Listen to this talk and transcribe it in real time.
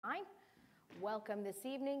Welcome this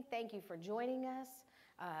evening. Thank you for joining us.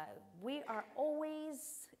 We are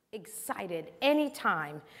always excited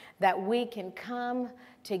anytime that we can come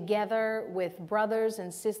together with brothers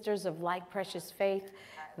and sisters of like precious faith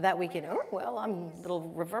that we can, oh, well, I'm a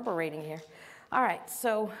little reverberating here. All right,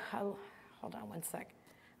 so hold on one sec.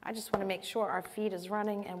 I just want to make sure our feed is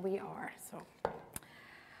running, and we are. So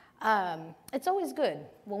it's always good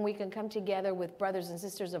when we can come together with brothers and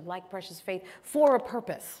sisters of like precious faith for a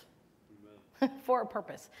purpose. For a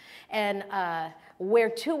purpose. And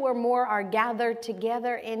where two or more are gathered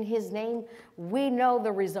together in his name, we know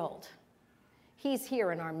the result. He's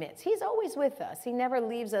here in our midst. He's always with us. He never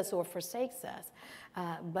leaves us or forsakes us.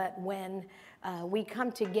 But when we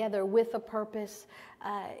come together with a purpose,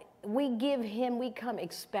 we come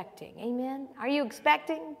expecting. Amen? Are you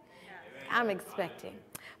expecting? I'm expecting.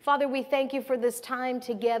 Father, we thank you for this time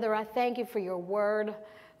together. I thank you for your word.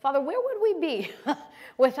 Father, where would we be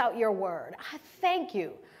without your word? I thank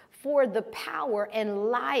you for the power and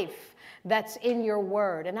life that's in your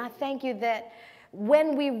word. And I thank you that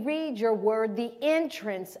when we read your word, the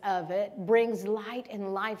entrance of it brings light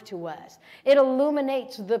and life to us. It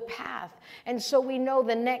illuminates the path. And so we know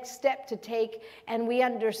the next step to take, and we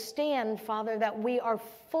understand, Father, that we are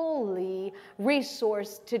fully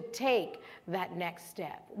resourced to take that next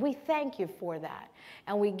step. We thank you for that.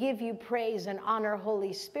 And we give you praise and honor,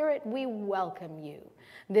 Holy Spirit. We welcome you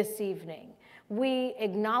this evening. We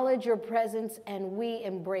acknowledge your presence and we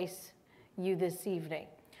embrace you this evening.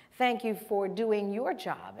 Thank you for doing your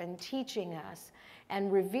job and teaching us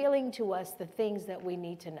and revealing to us the things that we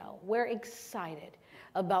need to know. We're excited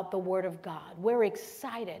about the Word of God. We're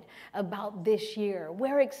excited about this year.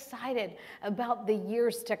 We're excited about the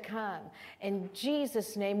years to come. In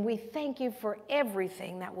Jesus' name, we thank you for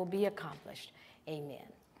everything that will be accomplished. Amen.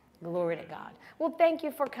 Glory to God. Well, thank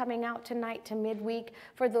you for coming out tonight to midweek.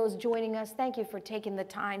 For those joining us, thank you for taking the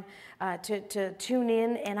time to tune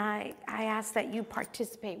in. And I ask that you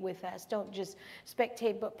participate with us. Don't just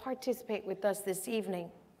spectate, but participate with us this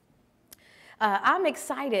evening. I'm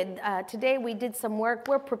excited. Today we did some work.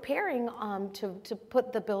 We're preparing to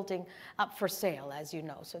put the building up for sale, as you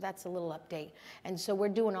know. So that's a little update. And so we're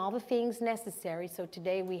doing all the things necessary. So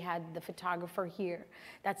today we had the photographer here.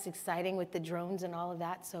 That's exciting with the drones and all of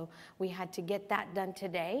that. So we had to get that done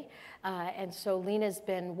today. And so Lena's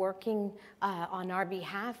been working on our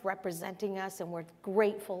behalf, representing us, and we're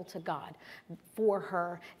grateful to God for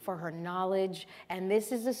her knowledge. And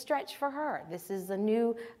this is a stretch for her. This is a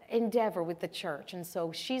new endeavor with the church. And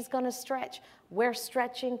so she's going to stretch. We're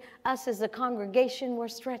stretching. Us as a congregation, we're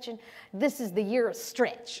stretching. This is the year of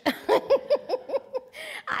stretch.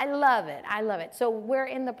 I love it. I love it. So we're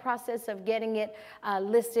in the process of getting it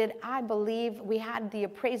listed. I believe we had the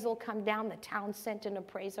appraisal come down. The town sent an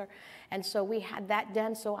appraiser. And so we had that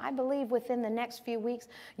done. So I believe within the next few weeks,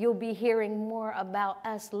 you'll be hearing more about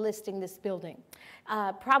us listing this building.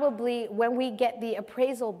 Probably when we get the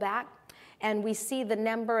appraisal back, and we see the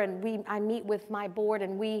number, and I meet with my board,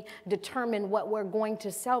 and we determine what we're going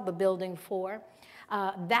to sell the building for.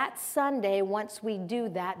 That Sunday, once we do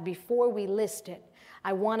that, before we list it,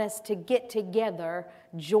 I want us to get together,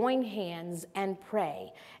 join hands, and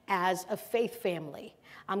pray as a faith family.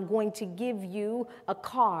 I'm going to give you a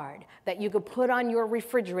card that you could put on your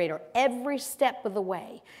refrigerator every step of the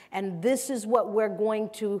way. And this is what we're going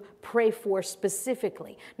to pray for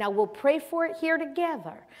specifically. Now, we'll pray for it here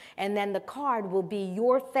together. And then the card will be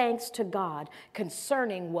your thanks to God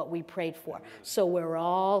concerning what we prayed for. So we're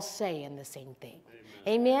all saying the same thing.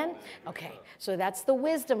 Amen? Okay, so that's the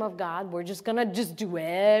wisdom of God. We're just going to do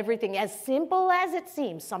everything as simple as it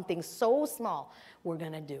seems, something so small, we're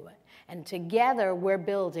going to do it. And together, we're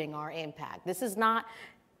building our impact. This is not,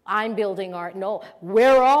 I'm building no,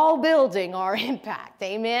 we're all building our impact.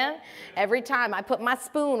 Amen? Every time I put my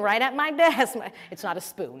spoon right at my desk, it's not a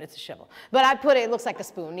spoon, it's a shovel. But I put it looks like a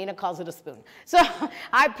spoon. Nina calls it a spoon. So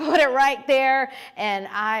I put it right there, and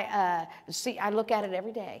I look at it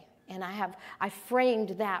every day. And I framed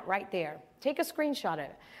that right there. Take a screenshot of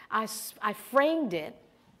it. I framed it,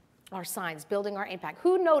 our signs, building our impact.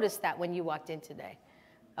 Who noticed that when you walked in today?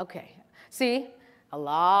 Okay. See, a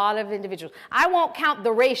lot of individuals. I won't count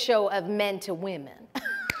the ratio of men to women.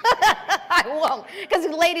 I won't. Because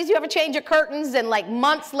ladies, you ever change your curtains and like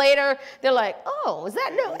months later, they're like, oh, is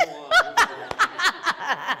that new?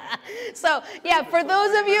 So, yeah, for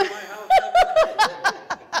those of you.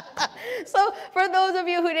 So for those of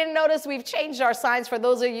you who didn't notice, we've changed our signs. For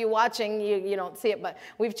those of you watching, you don't see it, but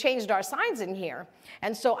we've changed our signs in here.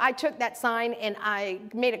 And so I took that sign and I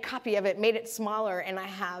made a copy of it, made it smaller, and I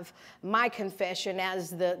have my confession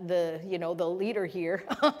as the leader here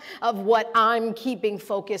of what I'm keeping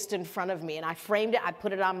focused in front of me. And I framed it, I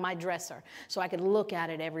put it on my dresser so I could look at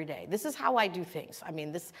it every day. This is how I do things. I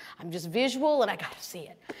mean, I'm just visual and I got to see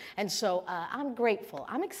it. And so I'm grateful.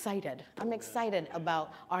 I'm excited. I'm excited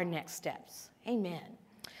about our next steps. Amen.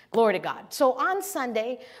 Glory to God. So on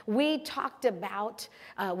Sunday, we talked about,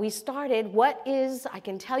 we started what is, I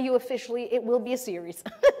can tell you officially, it will be a series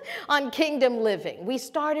on kingdom living. We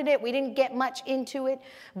started it. We didn't get much into it,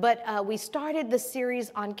 but we started the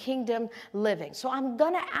series on kingdom living. So I'm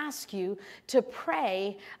going to ask you to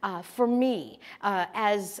pray for me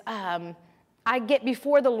as I get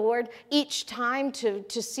before the Lord each time to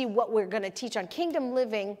see what we're going to teach on kingdom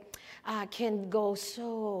living. Can go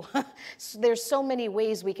so, there's so many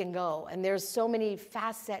ways we can go, and there's so many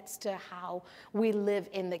facets to how we live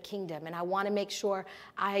in the kingdom, and I want to make sure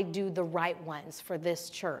I do the right ones for this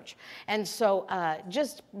church. And so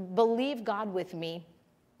just believe God with me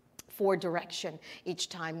for direction each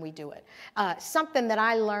time we do it. Something that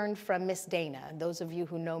I learned from Miss Dana, those of you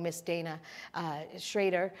who know Miss Dana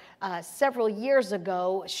Schrader, several years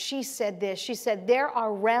ago, she said this. She said, there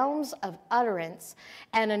are realms of utterance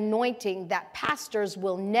and anointing that pastors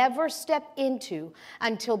will never step into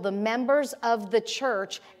until the members of the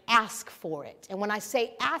church ask for it. And when I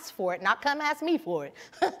say ask for it, not come ask me for it,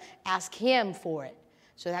 ask him for it.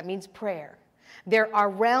 So that means prayer. There are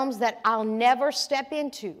realms that I'll never step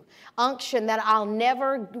into, unction that I'll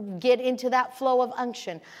never get into that flow of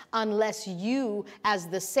unction unless you, as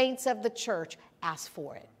the saints of the church, ask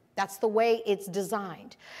for it. That's the way it's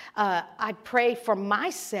designed. I pray for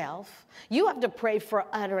myself. You have to pray for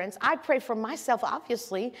utterance. I pray for myself,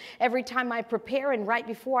 obviously, every time I prepare and right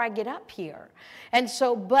before I get up here. And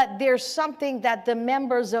so, but there's something that the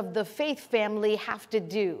members of the faith family have to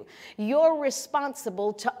do. You're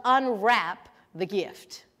responsible to unwrap the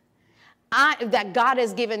gift that God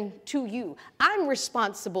has given to you. I'm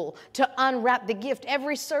responsible to unwrap the gift.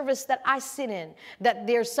 Every service that I sit in, that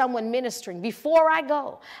there's someone ministering. Before I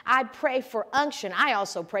go, I pray for unction. I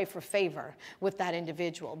also pray for favor with that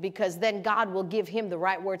individual, because then God will give him the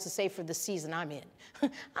right words to say for the season I'm in. I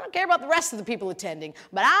don't care about the rest of the people attending,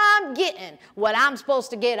 but I'm getting what I'm supposed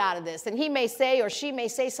to get out of this. And he may say, or she may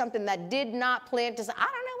say something that did not plan to say. I don't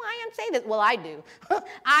know why I'm saying this. Well, I do.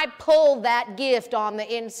 I pull that gift on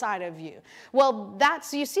the inside of you. Well,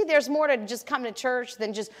 you see, there's more to just coming to church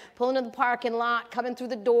than just pulling in the parking lot, coming through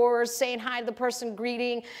the doors, saying hi to the person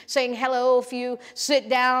greeting, saying hello if you sit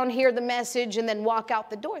down, hear the message, and then walk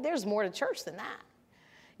out the door. There's more to church than that.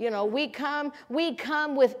 You know, we come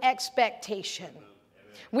with expectation.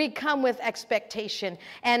 We come with expectation.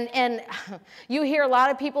 And you hear a lot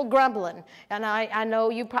of people grumbling. And I know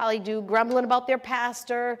you probably do, grumbling about their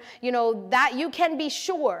pastor. You know, that you can be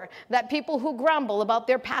sure that people who grumble about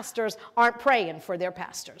their pastors aren't praying for their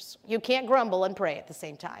pastors. You can't grumble and pray at the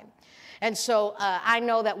same time. And so I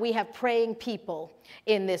know that we have praying people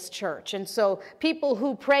in this church. And so people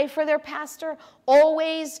who pray for their pastor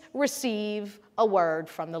always receive a word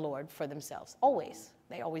from the Lord for themselves. Always.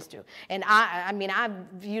 They always do. And I mean,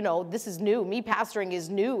 this is new. Me pastoring is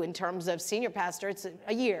new in terms of senior pastor. It's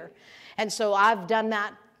a year. And so I've done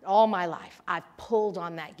that all my life. I've pulled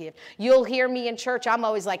on that gift. You'll hear me in church. I'm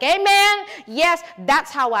always like, amen. Yes,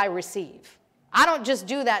 that's how I receive. I don't just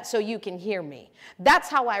do that so you can hear me. That's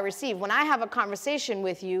how I receive. When I have a conversation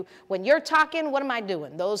with you, when you're talking, what am I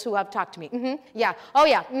doing? Those who have talked to me. Yeah. Oh,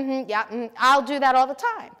 yeah. Yeah. I'll do that all the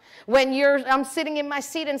time. When I'm sitting in my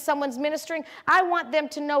seat and someone's ministering, I want them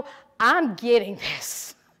to know I'm getting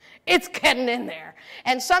this. It's getting in there.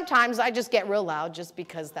 And sometimes I just get real loud just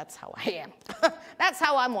because that's how I am. That's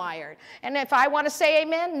how I'm wired. And if I want to say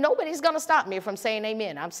amen, nobody's going to stop me from saying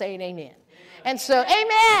amen. I'm saying amen. And so,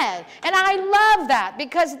 amen. And I love that,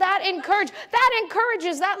 because that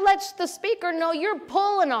encourages, that lets the speaker know you're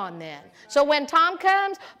pulling on them. So when Tom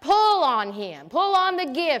comes, pull on him. Pull on the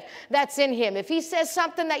gift that's in him. If he says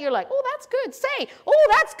something that you're like, oh, that's good, say, oh,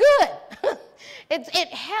 that's good. It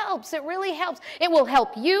helps. It really helps. It will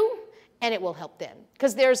help you, and it will help them.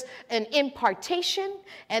 Because there's an impartation,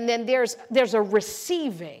 and then there's a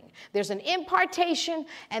receiving. There's an impartation,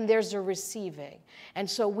 and there's a receiving. And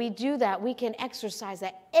so we do that. We can exercise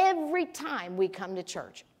that every time we come to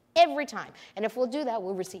church. Every time. And if we'll do that,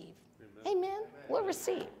 we'll receive. Amen. Amen. We'll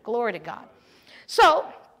receive. Glory to God. So,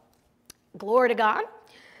 glory to God.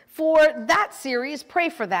 For that series, pray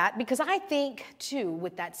for that, because I think, too,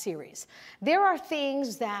 with that series, there are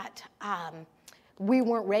things that we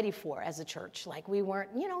weren't ready for as a church. Like we weren't,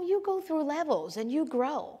 you go through levels and you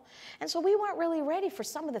grow. And so we weren't really ready for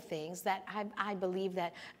some of the things that I believe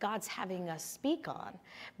that God's having us speak on.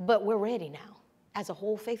 But we're ready now. As a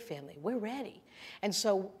whole faith family, we're ready. And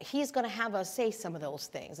so he's going to have us say some of those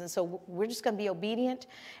things. And so we're just going to be obedient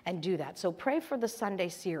and do that. So pray for the Sunday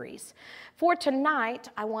series. For tonight,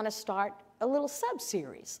 I want to start a little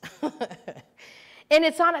sub-series. And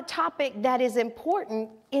it's on a topic that is important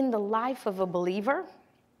in the life of a believer.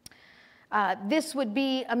 This would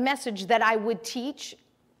be a message that I would teach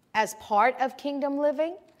as part of Kingdom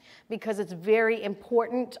Living, because it's very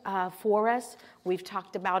important for us. We've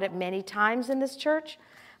talked about it many times in this church,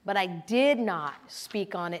 but I did not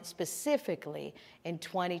speak on it specifically in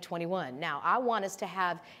 2021. Now, I want us to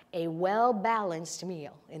have a well-balanced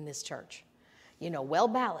meal in this church.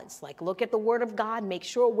 Well-balanced. Like, look at the Word of God, make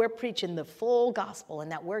sure we're preaching the full gospel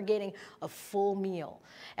and that we're getting a full meal.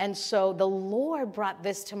 And so the Lord brought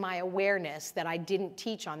this to my awareness that I didn't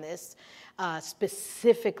teach on this,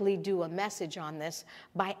 specifically do a message on this,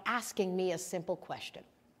 by asking me a simple question.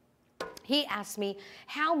 He asked me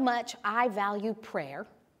how much I value prayer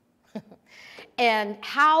and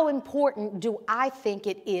how important do I think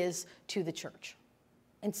it is to the church.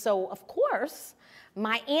 And so, of course,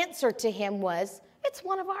 my answer to him was, it's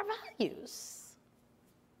one of our values.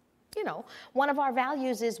 One of our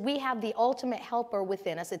values is we have the ultimate helper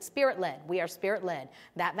within us. It's spirit-led. We are spirit-led.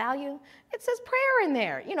 That value, it says prayer in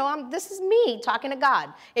there. This is me talking to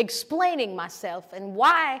God, explaining myself and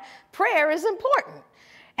why prayer is important.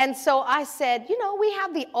 And so I said, we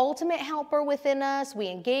have the ultimate helper within us. We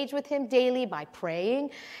engage with him daily by praying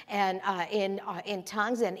and in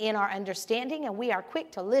tongues and in our understanding, and we are quick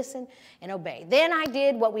to listen and obey. Then I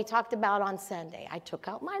did what we talked about on Sunday. I took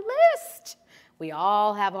out my list. We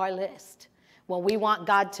all have our list. When we want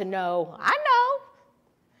God to know, I know.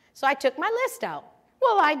 So I took my list out.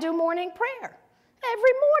 Well, I do morning prayer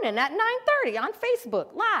every morning at 9:30 on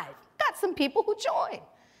Facebook Live. Got some people who join,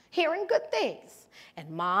 hearing good things. And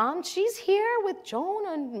Mom, she's here with Joan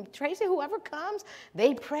and Tracy, whoever comes.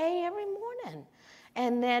 They pray every morning.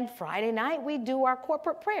 And then Friday night, we do our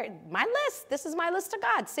corporate prayer. My list, this is my list to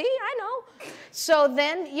God. See, I know. So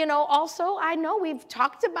then, also, I know we've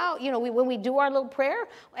talked about, when we do our little prayer,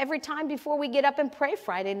 every time before we get up and pray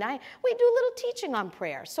Friday night, we do a little teaching on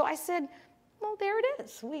prayer. So I said, well, there it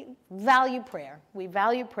is. We value prayer. We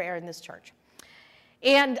value prayer in this church.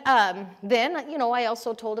 And then, I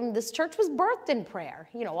also told him this church was birthed in prayer.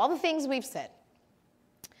 All the things we've said.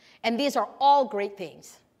 And these are all great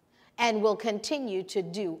things. And we'll continue to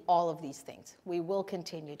do all of these things. We will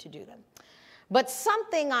continue to do them. But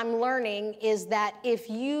something I'm learning is that if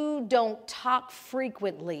you don't talk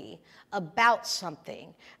frequently about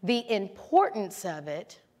something, the importance of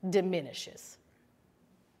it diminishes.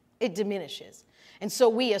 It diminishes. And so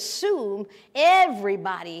we assume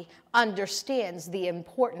everybody understands the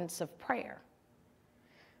importance of prayer.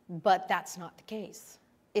 But that's not the case.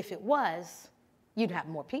 If it was, you'd have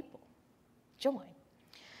more people join.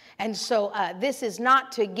 And so this is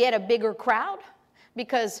not to get a bigger crowd,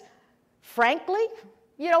 because frankly,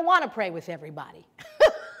 you don't want to pray with everybody.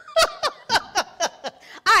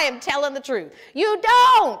 I am telling the truth. You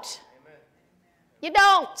don't. Amen. You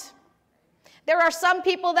don't. There are some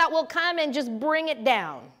people that will come and just bring it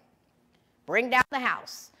down. Bring down the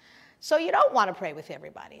house. So you don't want to pray with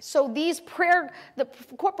everybody. So the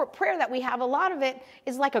corporate prayer that we have, a lot of it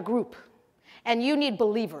is like a group. And you need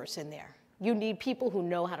believers in there. You need people who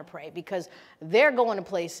know how to pray, because they're going to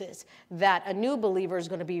places that a new believer is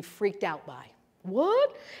going to be freaked out by.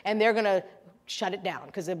 What? And they're going to shut it down,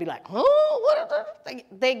 because they'll be like, oh, what?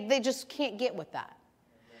 They just can't get with that.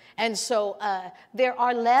 And so there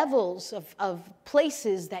are levels of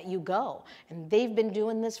places that you go, and they've been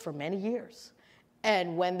doing this for many years.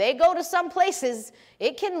 And when they go to some places,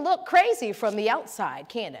 it can look crazy from the outside,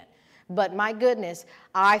 can't it? But my goodness,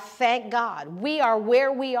 I thank God we are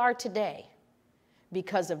where we are today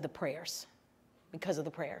because of the prayers. Because of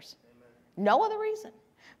the prayers. Amen. No other reason,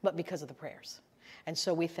 but because of the prayers. And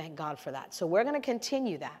so we thank God for that. So we're going to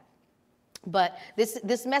continue that. But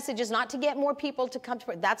this message is not to get more people to come to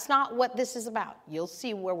prayer. That's not what this is about. You'll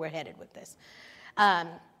see where we're headed with this.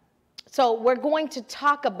 So we're going to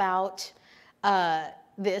talk about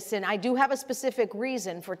this, and I do have a specific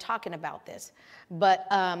reason for talking about this. But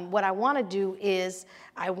what I want to do is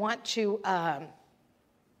I'll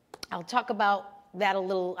talk about that a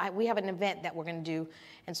little. We have an event that we're going to do,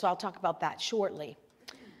 and so I'll talk about that shortly.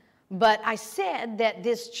 But I said that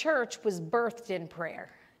this church was birthed in prayer.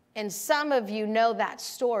 And some of you know that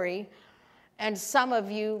story, and some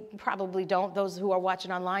of you probably don't, those who are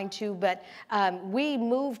watching online too. But we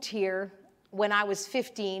moved here when I was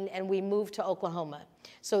 15 and we moved to Oklahoma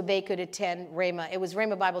so they could attend Rhema. It was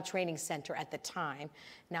Rhema Bible Training Center at the time.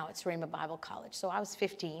 Now it's Rhema Bible College. So I was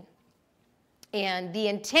 15. And the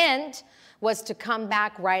intent was to come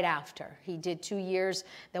back right after. He did 2 years,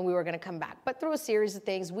 then we were going to come back. But through a series of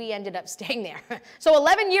things, we ended up staying there. So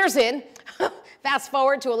 11 years in, fast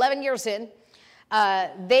forward to 11 years in,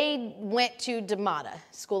 they went to DeMata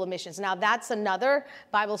School of Missions. Now that's another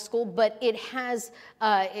Bible school, but it has,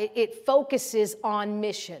 it focuses on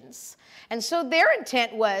missions. And so their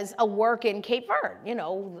intent was a work in Cape Verde. You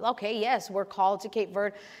know, okay, yes, we're called to Cape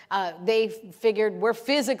Verde. They figured we're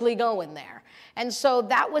physically going there. And so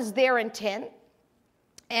that was their intent.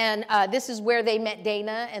 And this is where they met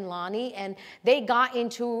Dana and Lonnie, and they got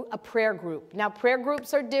into a prayer group. Now, prayer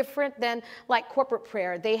groups are different than like corporate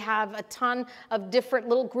prayer. They have a ton of different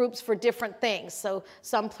little groups for different things. So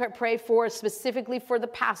some pray for specifically for the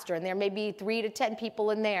pastor, and there may be 3 to 10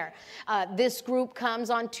 people in there. This group comes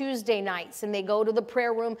on Tuesday nights, and they go to the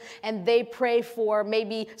prayer room, and they pray for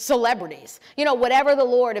maybe celebrities. You know, whatever the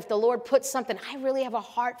Lord, if the Lord puts something, I really have a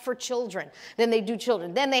heart for children, then they do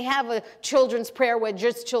children. Then they have a children's prayer where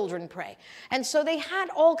just children pray. And so they had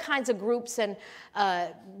all kinds of groups, and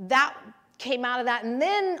that came out of that. And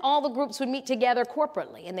then all the groups would meet together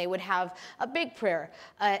corporately, and they would have a big prayer.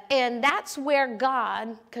 And that's where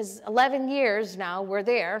God, because 11 years now we're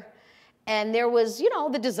there, and there was, you know,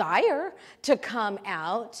 the desire to come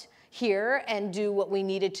out here and do what we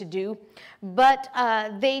needed to do. But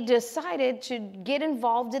they decided to get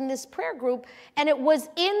involved in this prayer group, and it was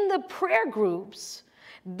in the prayer groups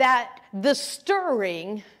that the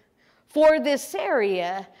stirring for this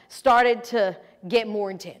area started to get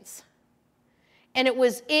more intense. And it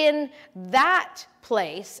was in that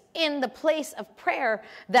place, in the place of prayer,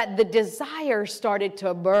 that the desire started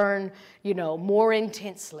to burn, you know, more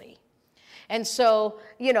intensely. And so,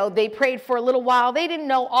 you know, they prayed for a little while. They didn't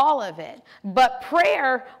know all of it. But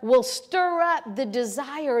prayer will stir up the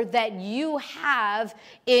desire that you have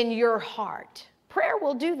in your heart. Prayer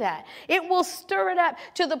will do that. It will stir it up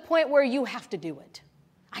to the point where you have to do it.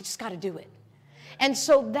 I just got to do it. And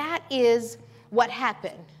so that is what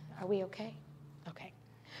happened. Are we okay? Okay.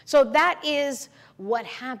 So that is what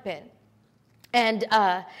happened. And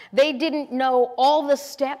they didn't know all the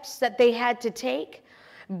steps that they had to take,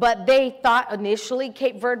 but they thought initially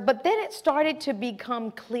Cape Verde, but then it started to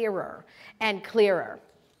become clearer and clearer,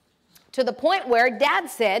 to the point where Dad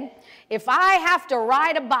said, if I have to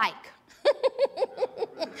ride a bike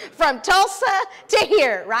from Tulsa to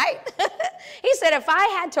here, right? He said, if I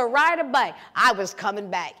had to ride a bike, I was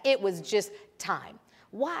coming back. It was just time.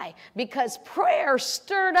 Why? Because prayer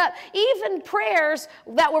stirred up. Even prayers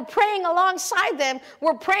that were praying alongside them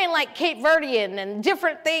were praying like Cape Verdean and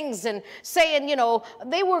different things and saying, you know,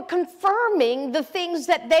 they were confirming the things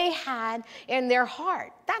that they had in their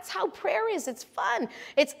heart. That's how prayer is. It's fun.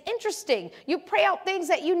 It's interesting. You pray out things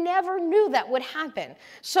that you never knew that would happen.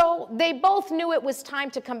 So they both knew it was time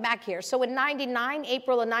to come back here. So in 99,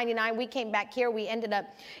 April of 99, we came back here. We ended up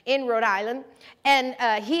in Rhode Island. And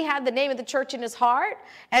he had the name of the church in his heart.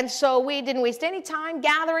 And so we didn't waste any time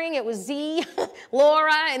gathering. It was Z,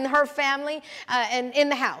 Laura, and her family, and in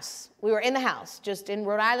the house. We were in the house, just in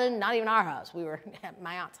Rhode Island, not even our house. We were at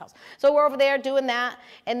my aunt's house. So we're over there doing that.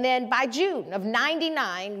 And then by June of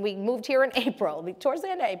 99, we moved here in April, towards the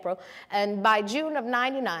end of April. And by June of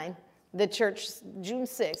 99, the church, June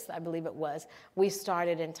 6th, I believe it was, we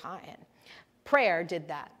started in Tahan. Prayer did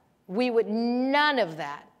that. None of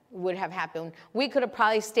that would have happened. We could have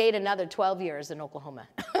probably stayed another 12 years in Oklahoma.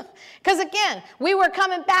 Because again, we were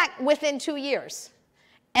coming back within 2 years.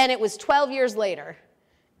 And it was 12 years later.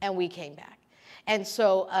 And we came back. And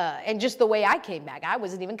so, and just the way I came back, I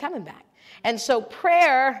wasn't even coming back. And so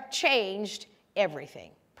prayer changed everything.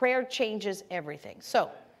 Prayer changes everything. So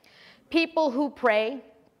people who pray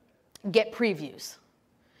get previews.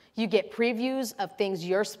 You get previews of things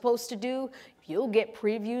you're supposed to do. You'll get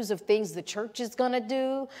previews of things the church is going to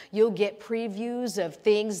do. You'll get previews of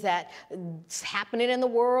things that's happening in the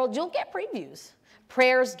world. You'll get previews.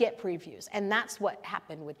 Prayers get previews, and that's what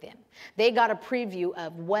happened with them. They got a preview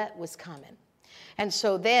of what was coming. And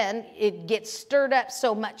so then it gets stirred up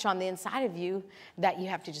so much on the inside of you that you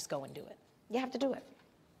have to just go and do it. You have to do it.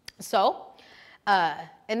 So,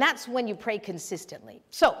 and that's when you pray consistently.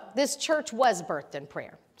 So this church was birthed in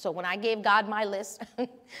prayer. So when I gave God my list,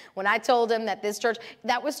 when I told him that this church,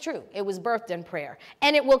 that was true. It was birthed in prayer.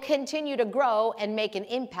 And it will continue to grow and make an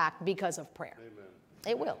impact because of prayer. Amen.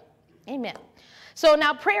 It will. Amen. So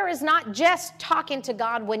now prayer is not just talking to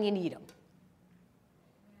God when you need him.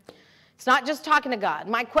 It's not just talking to God.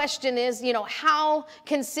 My question is, how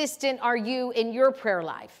consistent are you in your prayer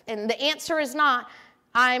life? And the answer is not,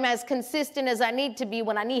 I'm as consistent as I need to be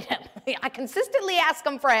when I need him. I consistently ask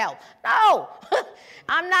him for help. No,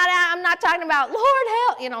 I'm not talking about,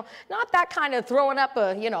 Lord, help, not that kind of throwing up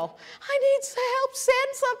I need help, send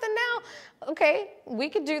something now. Okay, we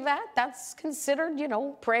could do that. That's considered,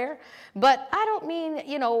 prayer. But I don't mean,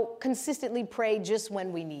 consistently pray just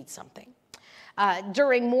when we need something.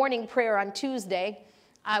 During morning prayer on Tuesday,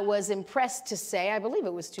 I was impressed to say, I believe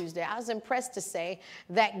it was Tuesday, I was impressed to say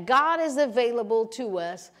that God is available to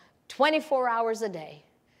us 24 hours a day,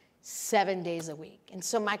 7 days a week. And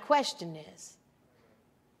so my question is,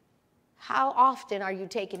 how often are you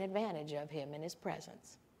taking advantage of him in his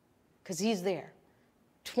presence? Because he's there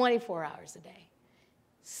 24 hours a day,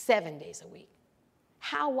 7 days a week.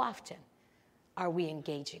 How often are we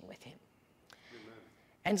engaging with him?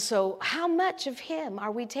 And so how much of him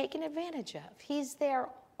are we taking advantage of? He's there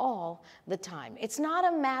all the time. It's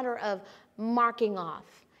not a matter of marking off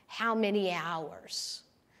how many hours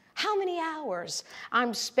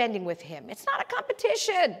I'm spending with him. It's not a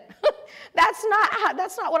competition. That's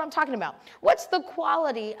not what I'm talking about. What's the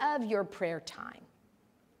quality of your prayer time?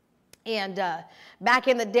 And back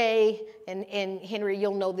in the day, and Henry,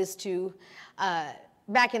 you'll know this too,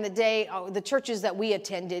 back in the day, the churches that we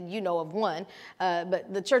attended, you know of one,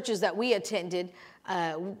 but the churches that we attended,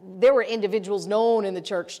 there were individuals known in the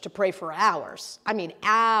church to pray for hours. I mean,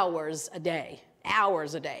 hours a day.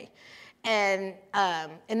 And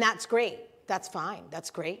that's great. That's fine. That's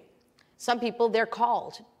great. Some people, they're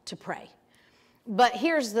called to pray. But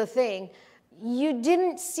here's the thing. You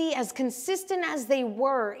didn't see, as consistent as they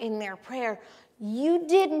were in their prayer, you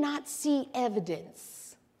did not see evidence.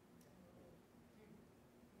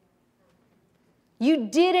 You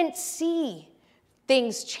didn't see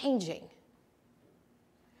things changing.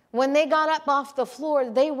 When they got up off the floor,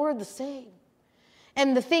 they were the same.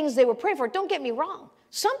 And the things they were praying for, don't get me wrong,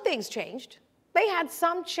 some things changed. They had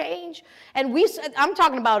some change. And I'm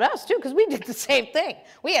talking about us too, because we did the same thing.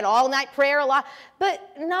 We had all night prayer a lot, but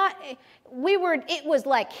it was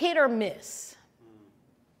like hit or miss.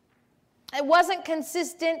 It wasn't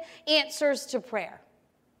consistent answers to prayer.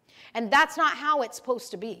 And that's not how it's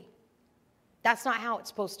supposed to be. That's not how it's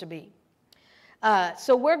supposed to be.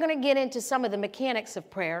 So we're going to get into some of the mechanics of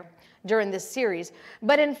prayer during this series.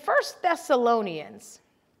 But in 1 Thessalonians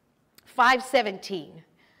 5:17,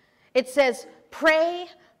 it says, pray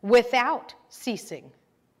without ceasing.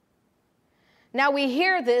 Now we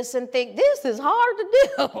hear this and think, this is hard to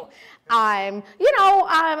do.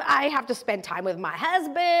 I have to spend time with my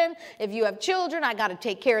husband. If you have children, I got to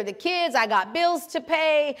take care of the kids. I got bills to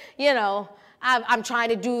pay, I'm trying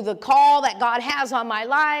to do the call that God has on my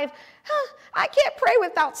life. I can't pray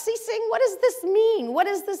without ceasing. What does this mean? What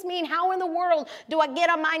does this mean? How in the world do I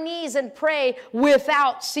get on my knees and pray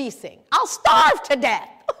without ceasing? I'll starve to death.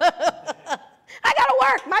 I got to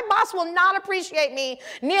work. My boss will not appreciate me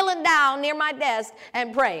kneeling down near my desk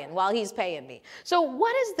and praying while he's paying me. So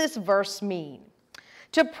what does this verse mean?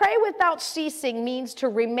 To pray without ceasing means to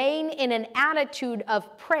remain in an attitude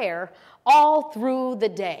of prayer all through the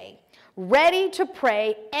day, ready to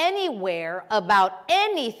pray anywhere about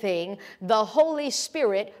anything the Holy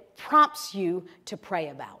Spirit prompts you to pray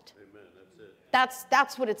about. Amen. That's it.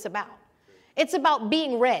 That's what it's about. It's about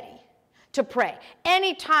being ready to pray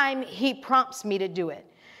anytime he prompts me to do it.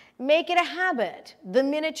 Make it a habit the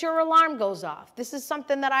minute your alarm goes off. This is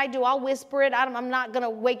something that I do. I'll whisper it. I'm not going to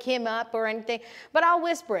wake him up or anything, but I'll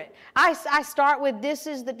whisper it. I start with, this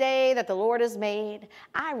is the day that the Lord has made.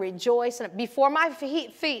 I rejoice. And before my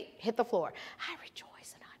feet hit the floor, I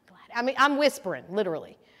rejoice and I'm glad. I mean, I'm whispering,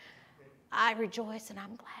 literally. I rejoice and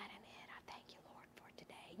I'm glad in it. I thank you, Lord, for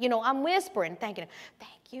today. I'm whispering, thanking him.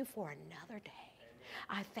 Thank you for another day.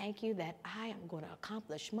 I thank you that I am going to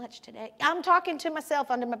accomplish much today. I'm talking to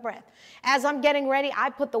myself under my breath. As I'm getting ready, I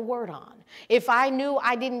put the word on. If I knew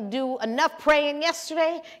I didn't do enough praying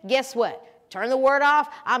yesterday, guess what? Turn the word off.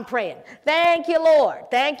 I'm praying. Thank you,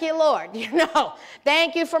 Lord. Thank you, Lord.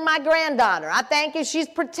 Thank you for my granddaughter. I thank you she's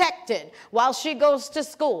protected while she goes to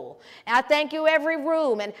school. I thank you every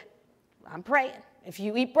room. And I'm praying. If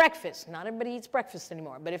you eat breakfast, not everybody eats breakfast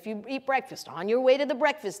anymore, but if you eat breakfast on your way to the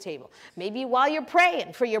breakfast table, maybe while you're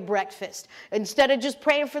praying for your breakfast, instead of just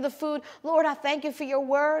praying for the food, Lord, I thank you for your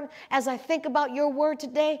word. As I think about your word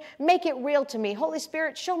today, make it real to me. Holy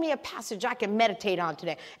Spirit, show me a passage I can meditate on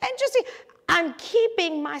today. And just see, I'm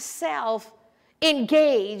keeping myself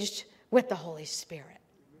engaged with the Holy Spirit.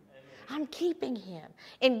 I'm keeping him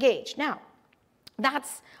engaged. Now,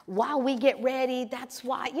 that's while we get ready. That's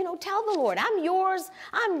why, tell the Lord, I'm yours.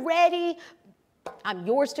 I'm ready. I'm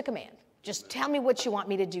yours to command. Just tell me what you want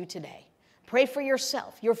me to do today. Pray for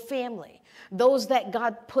yourself, your family, those that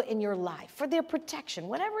God put in your life, for their protection,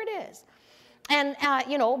 whatever it is. And,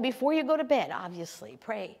 before you go to bed, obviously,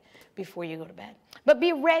 pray before you go to bed. But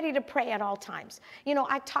be ready to pray at all times.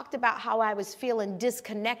 I talked about how I was feeling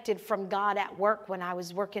disconnected from God at work when I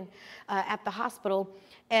was working at the hospital,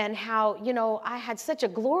 and how, I had such a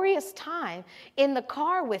glorious time in the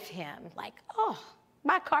car with him. Like,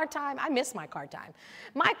 my car time, I miss my car time.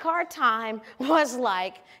 My car time was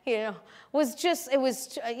like, it was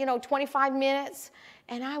 25 minutes,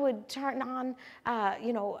 and I would turn on,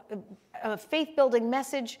 a faith-building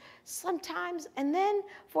message sometimes, and then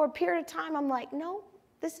for a period of time, I'm like, no,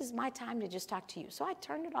 this is my time to just talk to you. So I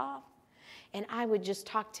turned it off, and I would just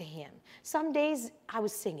talk to him. Some days I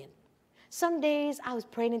was singing. Some days I was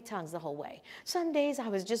praying in tongues the whole way. Some days I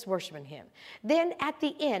was just worshiping him. Then at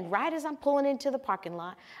the end, right as I'm pulling into the parking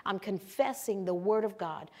lot, I'm confessing the word of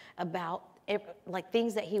God about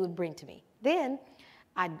things that he would bring to me. Then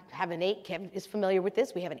I'd have Kevin is familiar with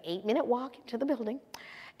this. We have an 8-minute walk into the building.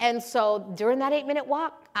 And so during that 8-minute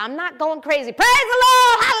walk, I'm not going crazy. Praise the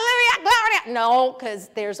Lord, hallelujah, glory. No, because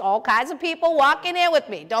there's all kinds of people walking in with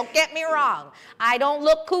me. Don't get me wrong. I don't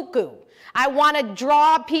look cuckoo. I want to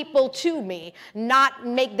draw people to me, not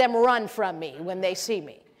make them run from me when they see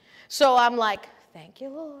me. So I'm like, thank you,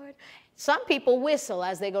 Lord. Some people whistle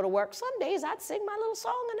as they go to work. Some days I'd sing my little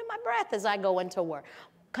song under my breath as I go into work.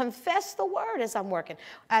 Confess the word as I'm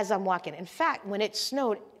walking. In fact, when it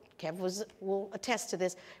snowed, Kev will attest to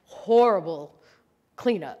this, horrible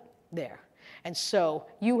cleanup there. And so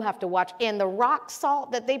you have to watch. And the rock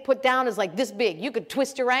salt that they put down is like this big. You could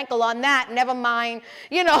twist your ankle on that, never mind,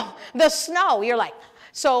 the snow. You're like,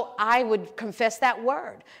 so I would confess that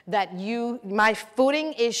word, that my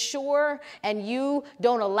footing is sure and you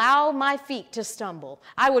don't allow my feet to stumble.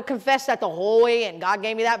 I would confess that the whole way in. God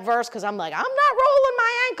gave me that verse because I'm like, I'm not rolling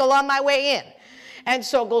my ankle on my way in. And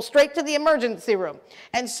so go straight to the emergency room.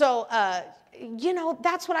 And so,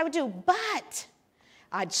 that's what I would do. But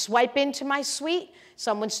I'd swipe into my suite,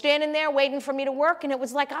 someone's standing there waiting for me to work, and it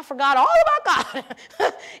was like I forgot all about God.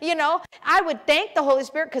 I would thank the Holy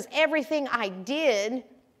Spirit because everything I did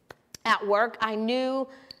at work, I knew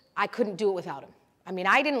I couldn't do it without him. I mean,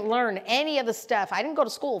 I didn't learn any of the stuff. I didn't go to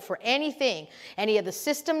school for anything. Any of the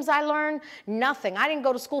systems I learned, nothing. I didn't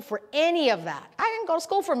go to school for any of that. I didn't go to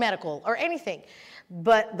school for medical or anything.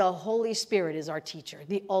 But the Holy Spirit is our teacher,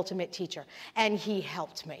 the ultimate teacher, and he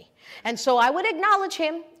helped me. And so I would acknowledge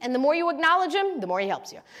him, and the more you acknowledge him, the more he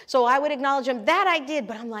helps you. So I would acknowledge him. That I did,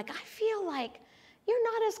 but I'm like, I feel like you're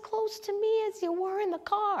not as close to me as you were in the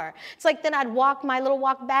car. It's like then I'd walk my little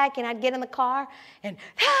walk back, and I'd get in the car, and,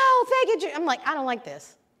 thank you. I'm like, I don't like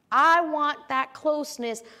this. I want that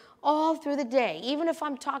closeness all through the day. Even if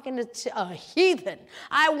I'm talking to a heathen,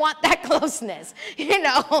 I want that closeness, even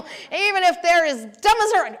if they're as dumb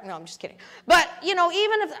as her. No, I'm just kidding. But,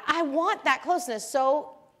 even if I want that closeness.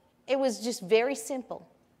 So it was just very simple.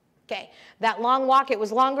 Okay. That long walk, it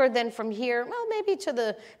was longer than from here, well, maybe to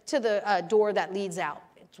the door that leads out.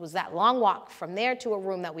 It was that long walk from there to a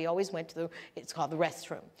room that we always went to. It's called the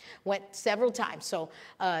restroom. Went several times. So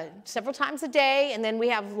several times a day. And then we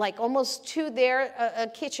have like almost to there a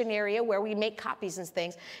kitchen area where we make copies and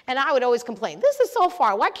things. And I would always complain, this is so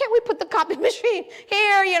far. Why can't we put the copy machine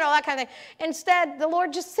here? That kind of thing. Instead, the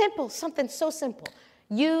Lord just something so simple.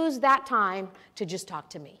 Use that time to just talk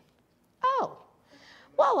to me. Oh.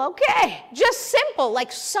 Well, okay, just simple,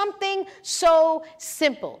 like something so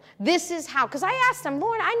simple. This is how, because I asked him,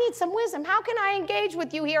 Lord, I need some wisdom. How can I engage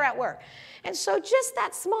with you here at work? And so just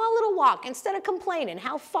that small little walk, instead of complaining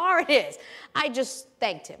how far it is, I just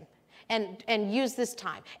thanked him and used this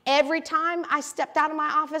time. Every time I stepped out of my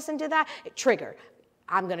office and did that, it triggered.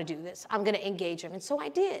 I'm going to do this. I'm going to engage him. And so I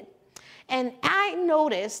did. And I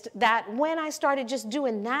noticed that when I started just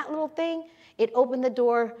doing that little thing, it opened the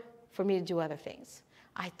door for me to do other things.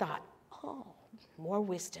 I thought, more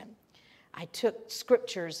wisdom. I took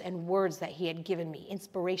scriptures and words that he had given me,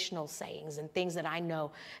 inspirational sayings and things that I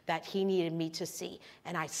know that he needed me to see.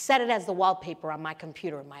 And I set it as the wallpaper on my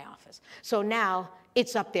computer in my office. So now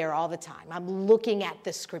it's up there all the time. I'm looking at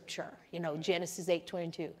the scripture, Genesis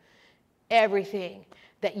 8:22. Everything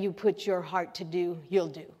that you put your heart to do,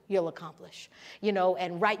 you'll accomplish,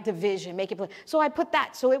 and write the vision, make it. So I put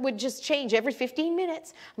that, so it would just change every 15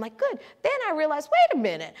 minutes. I'm like, good. Then I realized, wait a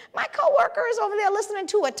minute, my coworker is over there listening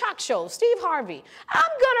to a talk show, Steve Harvey.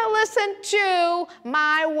 I'm gonna listen to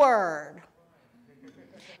my word.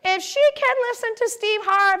 If she can listen to Steve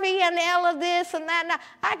Harvey and all of this and that,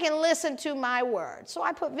 I can listen to my word. So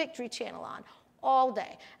I put Victory Channel on all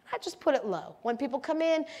day. I just put it low. When people come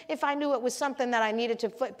in, if I knew it was something that I needed to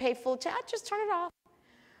pay full attention, I'd just turn it off.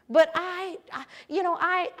 But I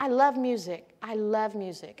love music. I love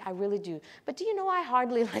music. I really do. But do you know I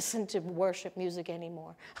hardly listen to worship music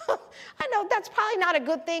anymore? I know that's probably not a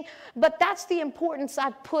good thing, but that's the importance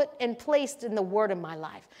I've put and placed in the Word in my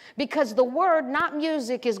life. Because the Word, not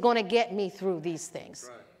music, is going to get me through these things.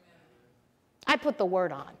 Right. I put the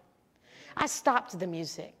Word on. I stopped the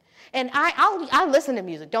music. And I listen to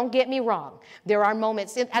music. Don't get me wrong. There are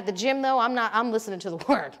moments at the gym, though. I'm listening to the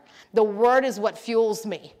Word. The Word is what fuels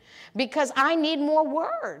me because I need more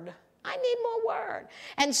Word. I need more Word.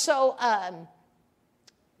 And so, and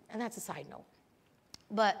that's a side note.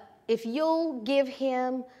 But if you'll give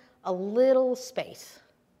Him a little space,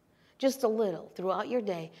 just a little throughout your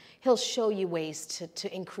day, He'll show you ways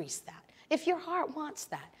to increase that. If your heart wants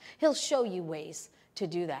that, He'll show you ways to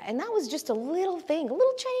do that. And that was just a little thing, a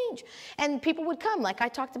little change. And people would come, like I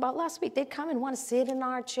talked about last week. They'd come and want to sit in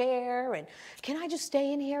our chair. And can I just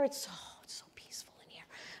stay in here? It's so peaceful in here.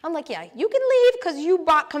 I'm like, yeah, you can leave because you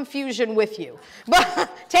brought confusion with you. But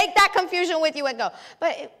take that confusion with you and go.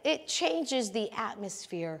 But it changes the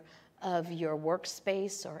atmosphere of your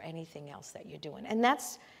workspace or anything else that you're doing. And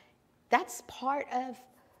that's part of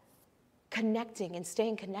connecting and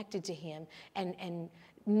staying connected to Him and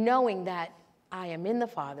knowing that I am in the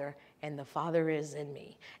Father, and the Father is in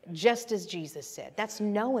me, just as Jesus said. That's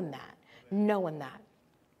knowing that.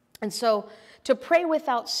 And so to pray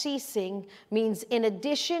without ceasing means in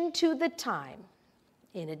addition to the time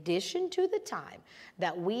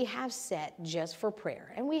that we have set just for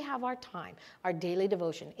prayer, and we have our time, our daily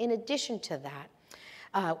devotion, in addition to that,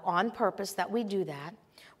 on purpose that we do that,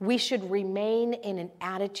 we should remain in an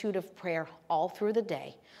attitude of prayer all through the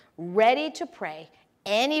day, ready to pray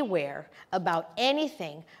anywhere about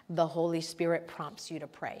anything the Holy Spirit prompts you to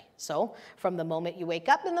pray. So from the moment you wake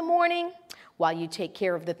up in the morning, while you take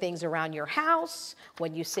care of the things around your house,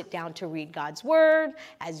 when you sit down to read God's Word,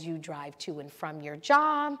 as you drive to and from your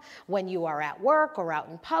job, when you are at work or out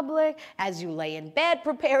in public, as you lay in bed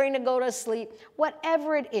preparing to go to sleep,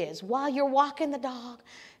 whatever it is, while you're walking the dog,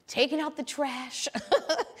 taking out the trash,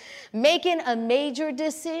 making a major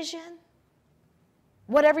decision,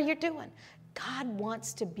 whatever you're doing, God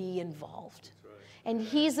wants to be involved. Right. And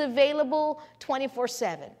He's available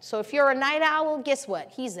 24/7. So if you're a night owl, guess what?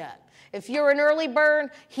 He's up. If you're an early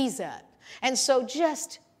bird, He's up. And so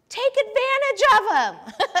just take advantage of Him.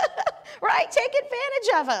 Right? Take advantage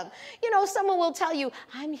of Him. You know, someone will tell you,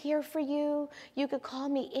 I'm here for you. You could call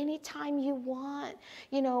me anytime you want,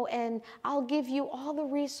 you know, and I'll give you all the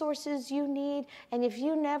resources you need. And if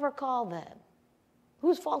you never call them,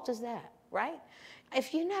 whose fault is that? Right?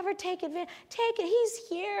 If you never take advantage, take it. He's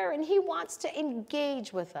here and He wants to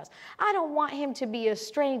engage with us. I don't want Him to be a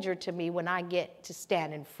stranger to me when I get to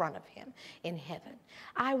stand in front of Him in heaven.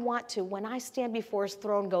 I want to, when I stand before His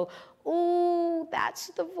throne, go, ooh, that's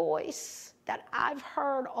the voice that I've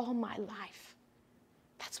heard all my life.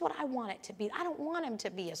 That's what I want it to be. I don't want Him to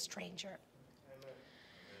be a stranger. Amen.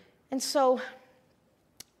 And so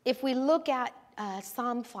if we look at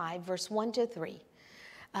Psalm 5, verse 1-3,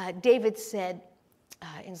 David said,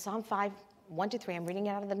 in Psalm 5, 1-3, I'm reading it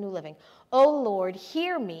out of the New Living. O Lord,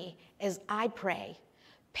 hear me as I pray.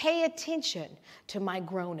 Pay attention to my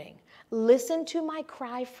groaning. Listen to my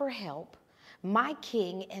cry for help, my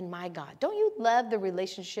King and my God. Don't you love the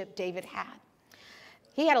relationship David had?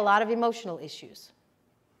 He had a lot of emotional issues.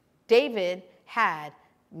 David had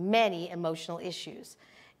many emotional issues.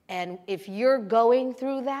 And if you're going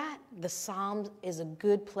through that, the Psalms is a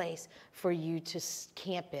good place for you to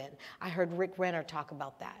camp in. I heard Rick Renner talk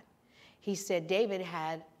about that. He said David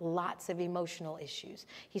had lots of emotional issues.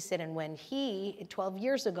 He said, and when 12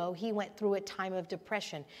 years ago, he went through a time of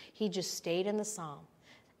depression, he just stayed in the Psalm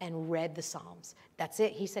and read the Psalms. That's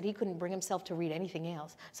it. He said he couldn't bring himself to read anything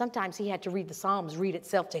else. Sometimes he had to read the Psalms, read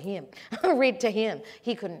itself to him, read to him.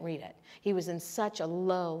 He couldn't read it. He was in such a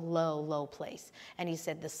low place. And he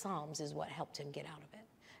said the Psalms is what helped him get out of it.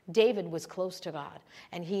 David was close to God,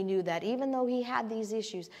 and he knew that even though he had these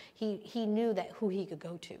issues, he knew that who he could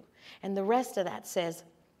go to. And the rest of that says,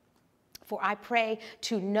 for I pray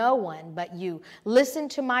to no one but you. Listen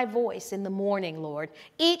to my voice in the morning, Lord.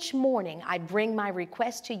 Each morning I bring my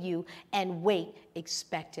request to you and wait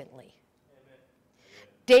expectantly. Amen.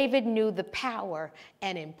 David knew the power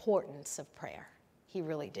and importance of prayer. He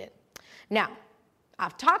really did. Now,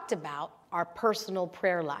 I've talked about our personal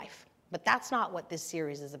prayer life, but that's not what this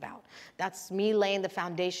series is about. That's me laying the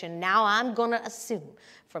foundation. Now I'm going to assume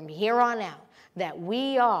from here on out that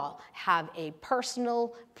we all have a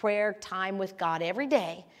personal prayer time with God every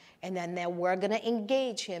day, and then that we're going to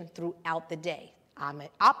engage Him throughout the day. I'm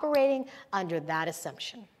operating under that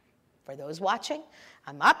assumption. For those watching,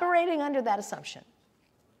 I'm operating under that assumption.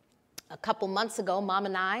 A couple months ago, Mom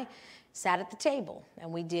and I sat at the table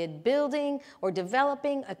and we did building or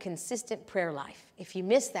developing a consistent prayer life. If you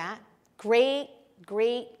missed that, great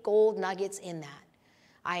gold nuggets in that.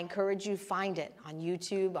 I encourage you, find it on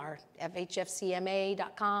YouTube or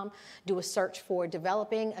fhfcma.com. Do a search for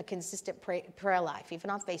developing a consistent prayer life, even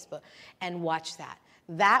on Facebook, and watch that.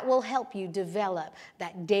 That will help you develop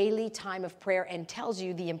that daily time of prayer and tells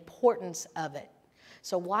you the importance of it.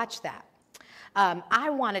 So watch that. I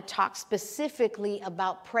want to talk specifically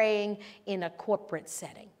about praying in a corporate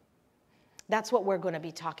setting. That's what we're going to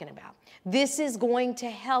be talking about. This is going to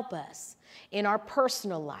help us in our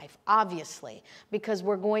personal life, obviously, because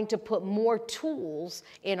we're going to put more tools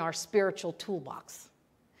in our spiritual toolbox.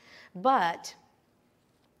 But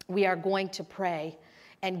we are going to pray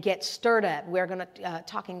and get stirred up. We're going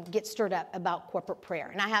to get stirred up about corporate prayer.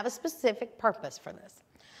 And I have a specific purpose for this.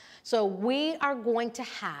 So we are going to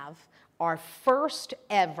have our first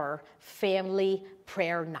ever family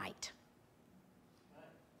prayer night.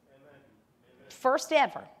 First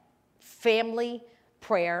ever family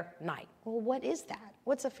prayer night. Well, what is that?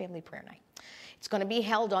 What's a family prayer night? It's going to be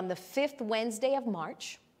held on the 5th Wednesday of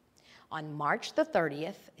March. On March the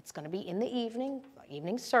 30th, it's going to be in the evening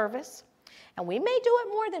service. And we may do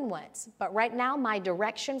it more than once, but right now my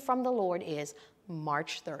direction from the Lord is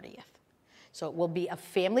March 30th. So it will be a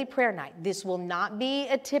family prayer night. This will not be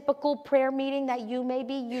a typical prayer meeting that you may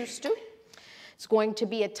be used to. It's going to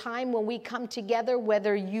be a time when we come together,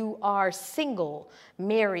 whether you are single,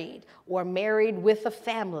 married, or married with a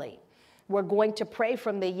family. We're going to pray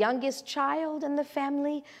from the youngest child in the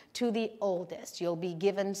family to the oldest. You'll be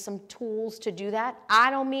given some tools to do that. I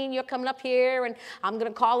don't mean you're coming up here and I'm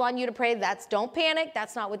going to call on you to pray. Don't panic.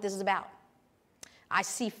 That's not what this is about. I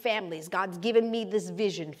see families. God's given me this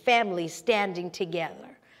vision. Families standing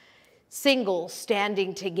together. Singles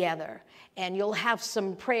standing together. And you'll have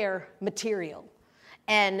some prayer material.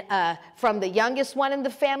 And from the youngest one in the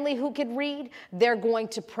family who could read, they're going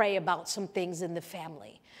to pray about some things in the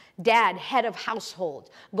family. Dad, head of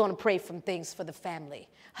household, going to pray some things for the family.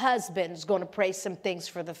 Husband's going to pray some things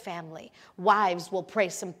for the family. Wives will pray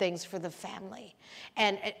some things for the family.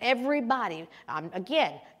 And everybody,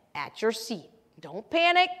 again, at your seat. Don't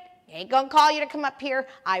panic. Ain't going to call you to come up here.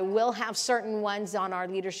 I will have certain ones on our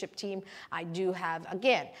leadership team. I do have,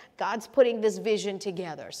 again, God's putting this vision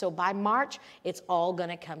together. So by March, it's all going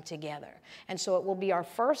to come together. And so it will be our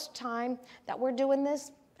first time that we're doing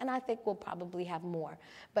this. And I think we'll probably have more.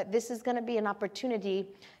 But this is going to be an opportunity.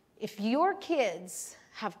 If your kids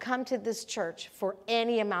have come to this church for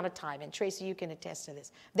any amount of time, and Tracy, you can attest to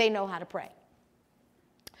this, they know how to pray.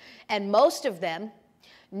 And most of them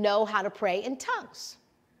know how to pray in tongues.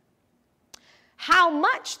 How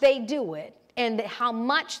much they do it and how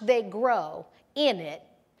much they grow in it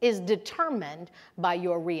is determined by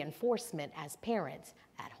your reinforcement as parents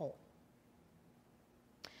at home.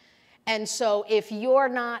 And so if you're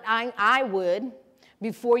not, I would,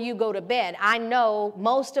 before you go to bed, I know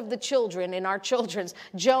most of the children in our children's,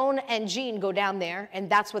 Joan and Jean go down there and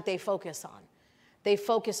that's what they focus on. They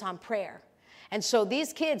focus on prayer. And so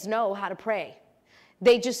these kids know how to pray.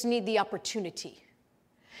 They just need the opportunity.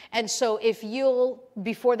 And so if you'll,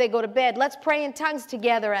 before they go to bed, let's pray in tongues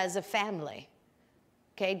together as a family.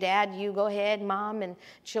 Okay, Dad, you go ahead, Mom and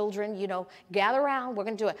children, gather around. We're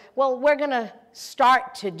going to do it. Well, we're going to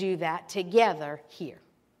start to do that together here.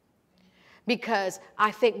 Because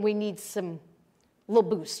I think we need some little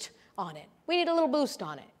boost on it. We need a little boost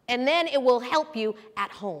on it. And then it will help you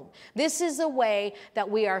at home. This is a way that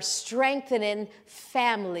we are strengthening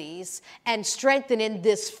families and strengthening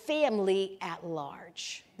this family at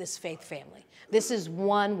large, this faith family. This is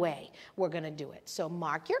one way we're going to do it. So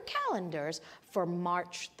mark your calendars for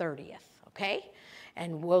March 30th, okay?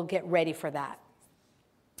 And we'll get ready for that.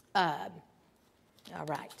 All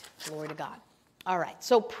right, glory to God. All right,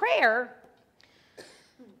 so prayer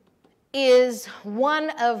is one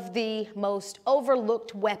of the most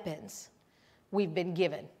overlooked weapons we've been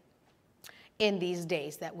given in these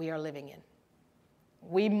days that we are living in.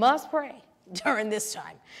 We must pray during this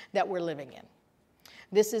time that we're living in.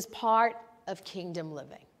 This is part of kingdom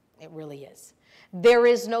living. It really is. There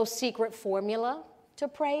is no secret formula to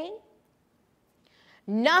praying.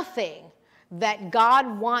 Nothing that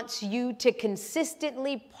God wants you to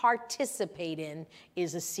consistently participate in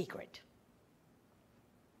is a secret.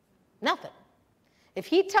 Nothing. If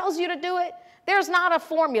he tells you to do it, there's not a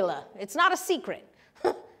formula. It's not a secret.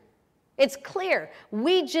 It's clear.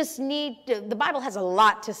 We just need to, the Bible has a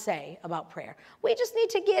lot to say about prayer. We just need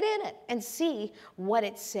to get in it and see what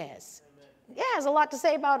it says. it has a lot to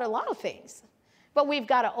say about a lot of things. But we've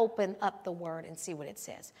got to open up the word and see what it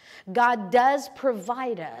says. God does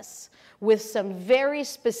provide us with some very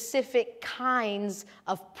specific kinds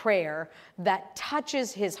of prayer that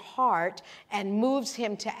touches his heart and moves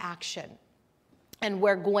him to action. And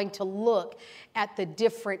we're going to look at the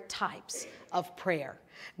different types of prayer.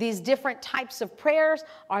 These different types of prayers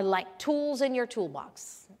are like tools in your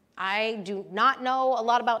toolbox. I do not know a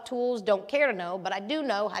lot about tools, don't care to know, but I do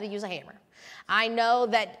know how to use a hammer. I know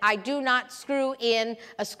that I do not screw in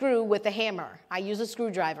a screw with a hammer. I use a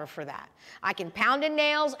screwdriver for that. I can pound in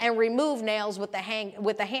nails and remove nails with a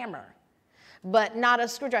hammer, but not a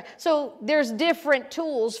screwdriver. So there's different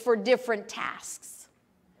tools for different tasks.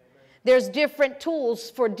 There's different tools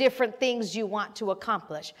for different things you want to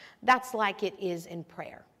accomplish. That's like it is in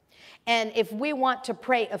prayer. And if we want to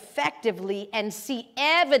pray effectively and see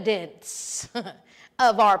evidence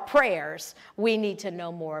of our prayers, we need to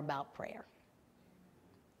know more about prayer.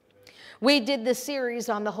 We did the series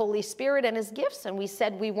on the Holy Spirit and his gifts, and we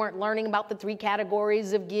said we weren't learning about the 3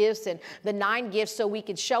 categories of gifts and the 9 gifts so we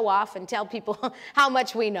could show off and tell people how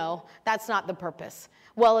much we know. That's not the purpose.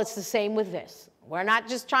 Well, it's the same with this. We're not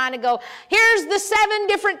just trying to go, here's the 7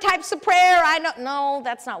 different types of prayer. I know. No,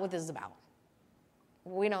 that's not what this is about.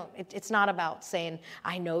 It's not about saying,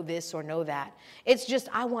 I know this or know that. It's just,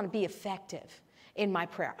 I want to be effective in my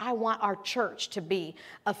prayer. I want our church to be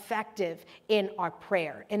effective in our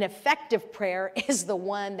prayer. An effective prayer is the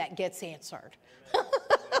one that gets answered.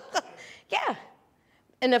 Yeah.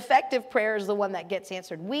 An effective prayer is the one that gets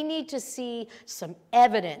answered. We need to see some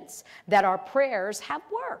evidence that our prayers have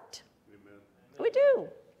worked. Amen. We do.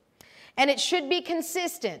 And it should be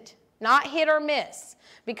consistent, not hit or miss.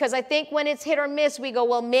 Because I think when it's hit or miss, we go,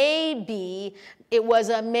 well, maybe it was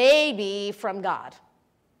a maybe from God.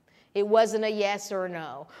 It wasn't a yes or a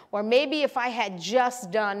no. Or maybe if I had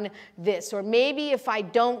just done this, or maybe if I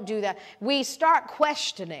don't do that. We start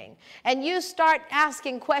questioning. And you start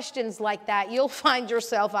asking questions like that, you'll find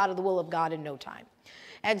yourself out of the will of God in no time.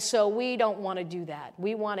 And so we don't want to do that.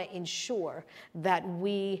 We want to ensure that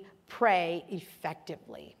we pray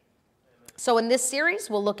effectively. So in this series,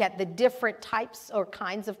 we'll look at the different types or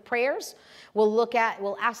kinds of prayers. We'll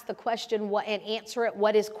ask the question and answer it.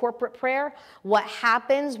 What is corporate prayer? What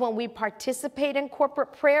happens when we participate in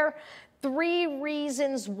corporate prayer? 3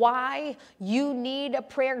 reasons why you need a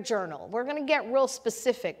prayer journal. We're going to get real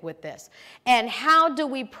specific with this. And how do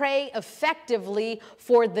we pray effectively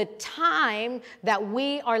for the time that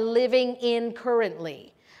we are living in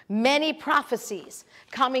currently? Many prophecies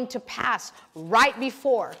coming to pass right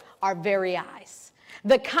before our very eyes.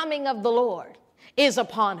 The coming of the Lord is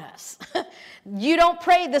upon us. You don't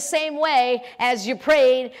pray the same way as you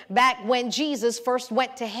prayed back when Jesus first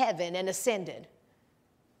went to heaven and ascended.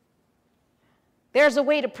 There's a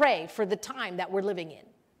way to pray for the time that we're living in.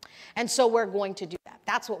 And so we're going to do that.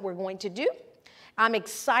 That's what we're going to do. I'm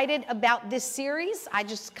excited about this series. I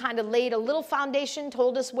just kind of laid a little foundation,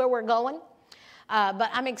 told us where we're going. But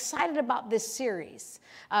I'm excited about this series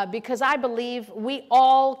because I believe we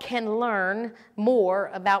all can learn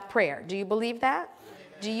more about prayer. Do you believe that?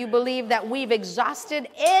 Do you believe that we've exhausted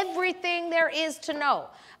everything there is to know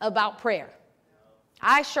about prayer?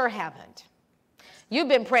 I sure haven't. You've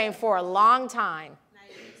been praying for a long time.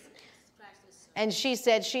 And she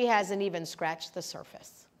said she hasn't even scratched the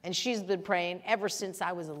surface. And she's been praying ever since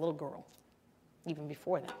I was a little girl, even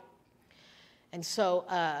before that. And so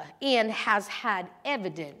Ian has had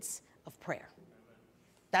evidence of prayer.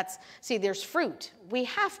 There's fruit. We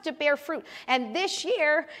have to bear fruit. And this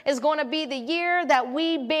year is going to be the year that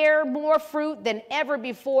we bear more fruit than ever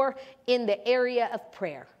before in the area of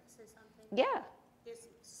prayer. Say something? Yeah. It's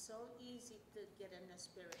so easy to get in the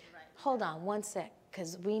spirit right now. Hold on one sec,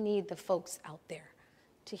 because we need the folks out there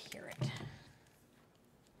to hear it.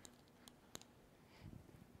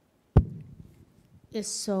 It's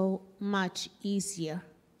so much easier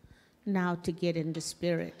now to get in the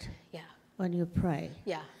spirit. Yeah. When you pray.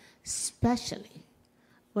 Yeah. Especially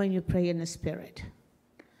when you pray in the spirit.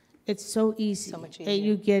 It's so easy. So much easier. And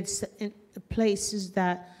you get in places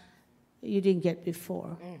that you didn't get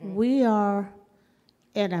before. Mm-hmm. We are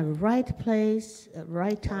in a right place, a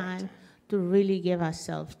right time to really give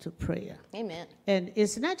ourselves to prayer. Amen. And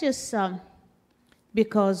it's not just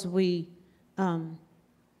because we,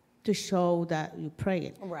 to show that you pray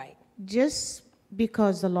it. Right. Just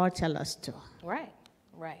because the Lord tell us to. Right.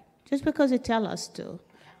 Right. Just because he tell us to.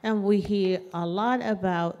 And we hear a lot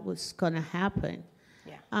about what's going to happen.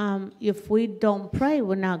 Yeah. If we don't pray,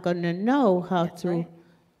 we're not going to know how to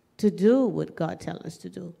do what God tells us to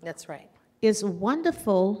do. That's right. It's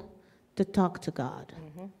wonderful to talk to God.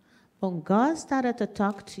 Mm-hmm. When God started to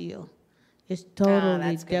talk to you, It's totally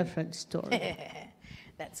that's good. different story.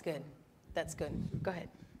 That's good. That's good. Go ahead.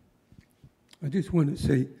 I just want to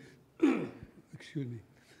say, excuse me,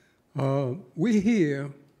 we're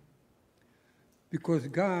here because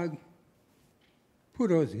God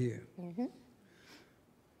put us here. Mm-hmm.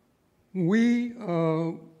 We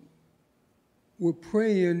were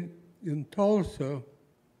praying in Tulsa.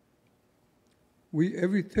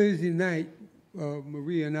 Every Thursday night,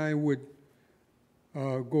 Maria and I would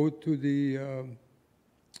go to the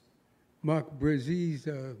Mark Brazil's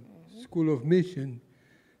School of Mission,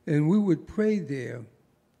 and we would pray there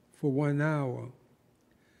for 1 hour.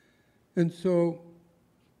 And so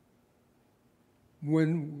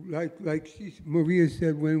when, Maria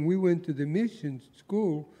said, when we went to the mission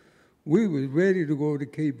school, we was ready to go to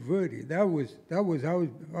Cape Verde. That was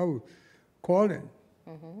our calling.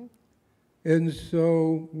 Mm-hmm. And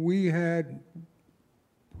so we had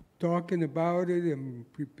talking about it and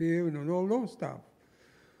preparing and all those stuff.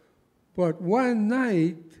 But one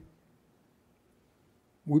night,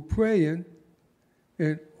 we're praying,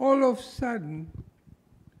 and all of a sudden,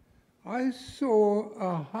 I saw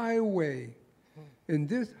a highway. And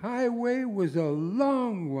this highway was a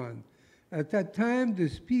long one. At that time, the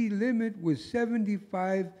speed limit was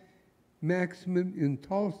 75 maximum in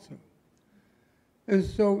Tulsa. And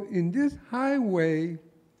so in this highway,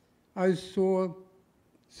 I saw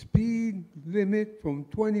speed limit from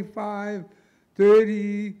 25,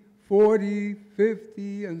 30, 40,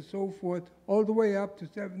 50, and so forth, all the way up to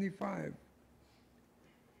 75.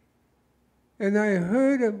 And I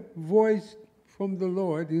heard a voice from the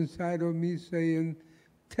Lord inside of me saying,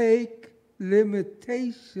 take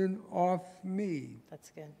limitation off me.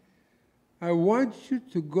 That's good. I want you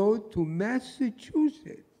to go to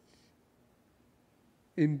Massachusetts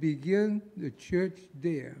and begin the church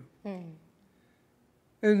there. Mm.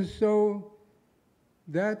 And so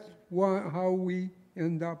that's how we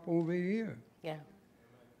end up over here. Yeah.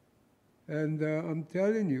 And I'm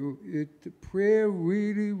telling you, prayer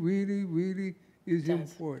really, really, really is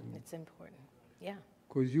important. It's important. Yeah.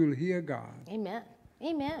 Because you'll hear God. Amen.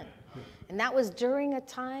 Amen. And that was during a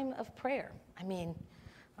time of prayer. I mean,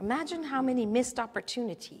 imagine how many missed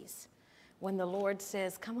opportunities when the Lord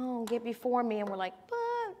says, come on, get before me. And we're like,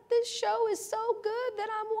 but this show is so good that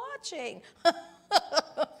I'm watching.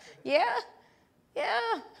 Yeah.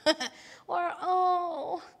 Or,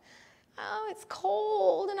 oh, it's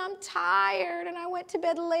cold and I'm tired and I went to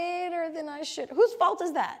bed later than I should. Whose fault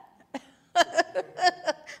is that?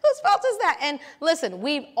 Whose fault is that? And listen,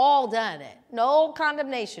 we've all done it. No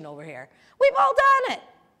condemnation over here. We've all done it.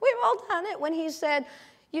 We've all done it when he said,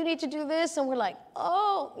 you need to do this. And we're like,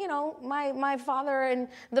 oh, my father in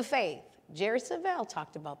the faith. Jerry Savelle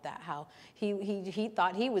talked about that, how he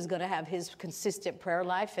thought he was going to have his consistent prayer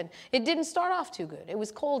life, and it didn't start off too good. It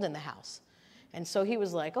was cold in the house. And so he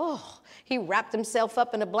was like, he wrapped himself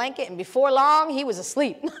up in a blanket, and before long, he was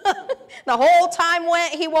asleep. The whole time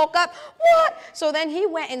he woke up, what? So then he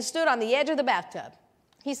went and stood on the edge of the bathtub.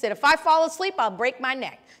 He said, if I fall asleep, I'll break my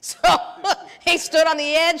neck. So he stood on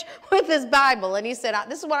the edge with his Bible, and he said,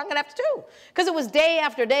 this is what I'm going to have to do. Because it was day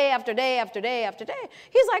after day after day after day after day.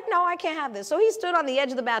 He's like, no, I can't have this. So he stood on the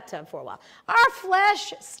edge of the bathtub for a while. Our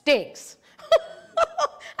flesh stinks.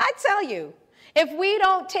 I tell you, if we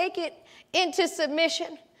don't take it into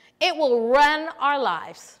submission, it will run our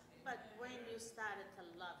lives. But when you started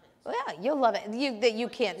to love it. Well, yeah, you'll love it. You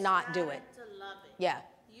can't not do it. To love it. Yeah.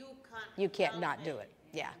 You can't not do it.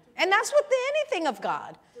 Yeah. And that's with anything of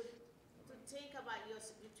God. To think about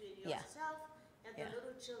between yourself and the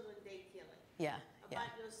little children they killing. Yeah.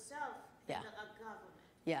 About yourself and a government.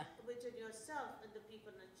 Yeah. Between yourself and the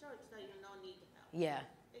people in the church that you don't need help. Yeah.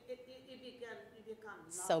 It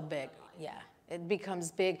becomes so big. Yeah. It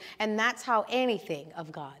becomes big. And that's how anything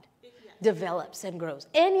of God develops and grows.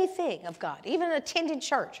 Anything of God, even attending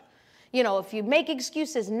church. If you make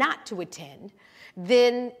excuses not to attend,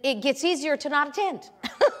 then it gets easier to not attend.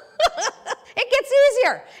 It gets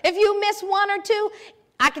easier. If you miss one or two,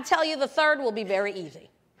 I can tell you the third will be very easy.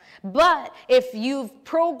 But if you've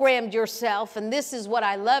programmed yourself, and this is what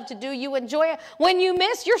I love to do, you enjoy it. When you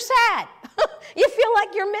miss, you're sad. You feel like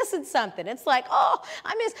you're missing something. It's like,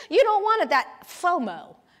 I miss. You don't want it, that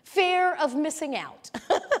FOMO, fear of missing out.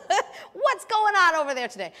 What's going on over there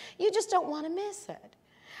today? You just don't want to miss it.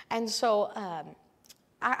 And so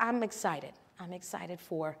I'm excited. I'm excited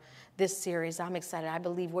for this series. I'm excited. I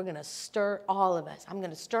believe we're going to stir all of us. I'm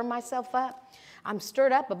going to stir myself up. I'm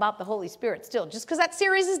stirred up about the Holy Spirit still. Just because that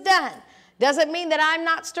series is done doesn't mean that I'm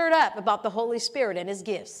not stirred up about the Holy Spirit and his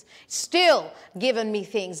gifts. Still giving me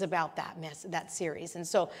things about that series. And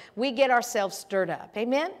so we get ourselves stirred up.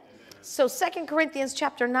 Amen? So 2 Corinthians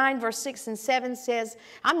chapter 9, verse 6 and 7 says,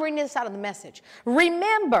 I'm reading this out of the Message.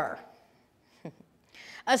 Remember,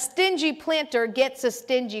 a stingy planter gets a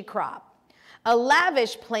stingy crop. A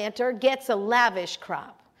lavish planter gets a lavish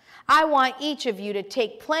crop. I want each of you to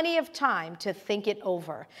take plenty of time to think it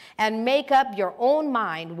over and make up your own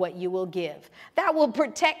mind what you will give. That will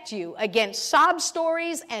protect you against sob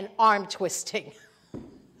stories and arm twisting.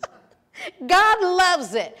 God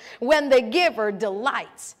loves it when the giver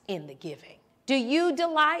delights in the giving. Do you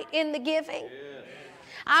delight in the giving? Yes.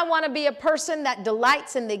 I want to be a person that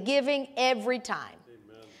delights in the giving every time.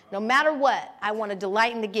 No matter what, I want to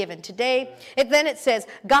delight in the giving. Today, then it says,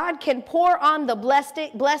 God can pour on the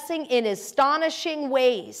blessing in astonishing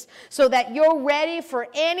ways so that you're ready for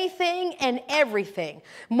anything and everything,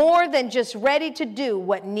 more than just ready to do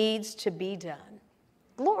what needs to be done.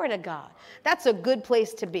 Glory to God. That's a good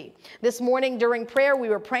place to be. This morning during prayer, we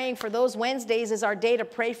were praying for those. Wednesdays is our day to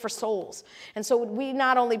pray for souls. And so we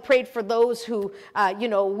not only prayed for those who,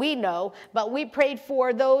 we know, but we prayed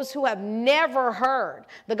for those who have never heard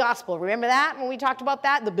the gospel. Remember that when we talked about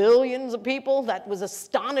that? The billions of people? That was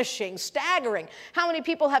astonishing, staggering. How many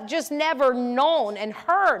people have just never known and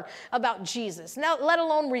heard about Jesus, now, let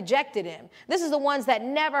alone rejected him? This is the ones that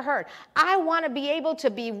never heard. I want to be able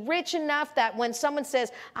to be rich enough that when someone says,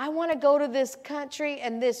 I want to go to this country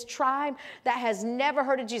and this tribe that has never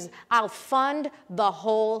heard of Jesus, I'll fund the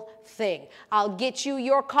whole thing. I'll get you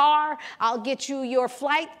your car. I'll get you your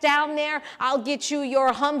flight down there. I'll get you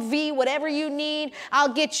your Humvee, whatever you need.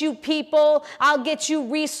 I'll get you people. I'll get you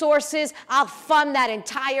resources. I'll fund that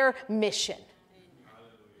entire mission.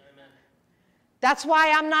 That's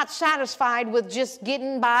why I'm not satisfied with just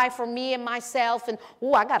getting by for me and myself and,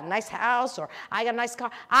 oh, I got a nice house or I got a nice car.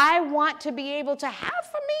 I want to be able to have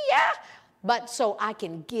for me, yeah, but so I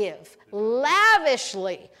can give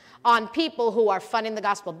lavishly on people who are funding the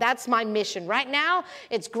gospel. That's my mission. Right now,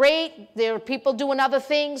 it's great. There are people doing other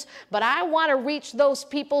things, but I want to reach those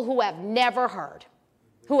people who have never heard.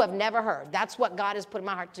 That's what God has put in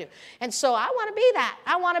my heart to do. And so I want to be that.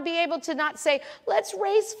 I want to be able to not say, let's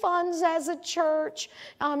raise funds as a church.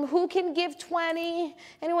 Who can give 20?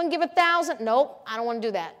 Anyone give 1,000? Nope, I don't want to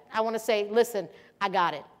do that. I want to say, listen, I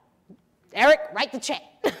got it. Eric, write the check.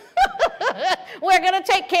 We're going to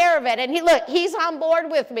take care of it. And he's on board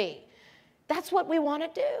with me. That's what we want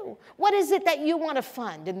to do. What is it that you want to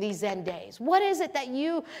fund in these end days? What is it that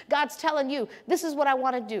God's telling you, this is what I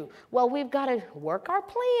want to do? Well, we've got to work our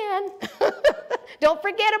plan. Don't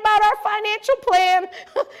forget about our financial plan.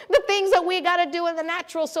 The things that we got to do in the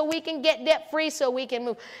natural so we can get debt free, so we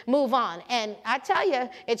can move on. And I tell you,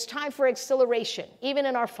 it's time for acceleration, even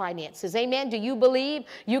in our finances. Amen. Do you believe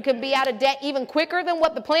you can be out of debt even quicker than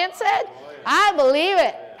what the plan said? I believe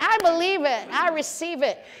it. I believe it. I receive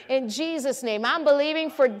it in Jesus' name. I'm believing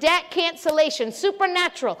for debt cancellation,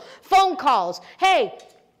 supernatural, phone calls. Hey,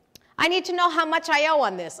 I need to know how much I owe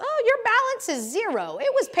on this. Oh, your balance is 0.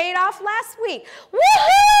 It was paid off last week.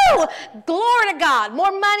 Woohoo! Glory to God.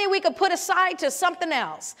 More money we could put aside to something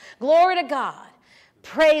else. Glory to God.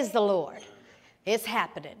 Praise the Lord. It's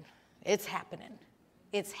happening. It's happening.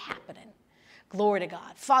 It's happening. Glory to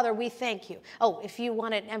God. Father, we thank you. Oh, if you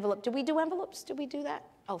want an envelope, do we do envelopes? Do we do that?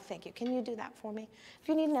 Oh, thank you. Can you do that for me? If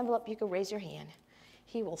you need an envelope, you can raise your hand.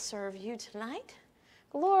 He will serve you tonight.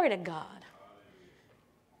 Glory to God.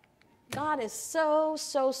 God is so,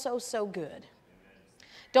 so, so, so good.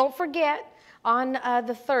 Don't forget, on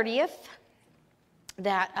the 30th,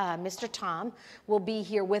 that Mr. Tom will be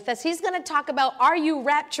here with us. He's going to talk about, Are You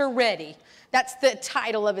Rapture Ready? That's the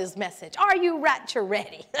title of his message. Are you rapture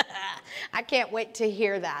ready? I can't wait to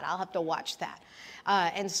hear that. I'll have to watch that.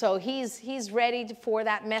 And so he's ready for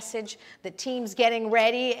that message. The team's getting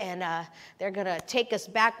ready, and they're going to take us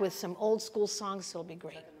back with some old school songs, so it'll be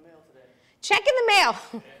great. Check in the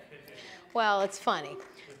mail. Well, it's funny.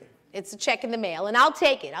 It's a check in the mail, and I'll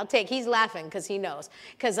take it. He's laughing because he knows.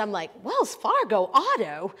 Because I'm like, Wells Fargo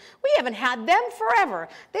Auto? We haven't had them forever.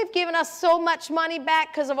 They've given us so much money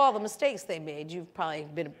back because of all the mistakes they made. You've probably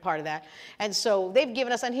been a part of that. And so they've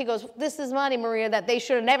given us, and he goes, this is money, Maria, that they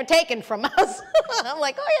should have never taken from us. I'm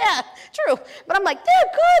like, oh, yeah, true. But I'm like,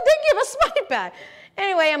 they're good. They give us money back.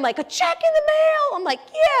 Anyway, I'm like, a check in the mail? I'm like,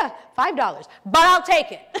 yeah, $5, but I'll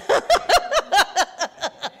take it.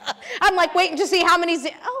 I'm like waiting to see how many,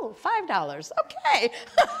 $5, okay.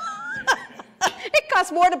 It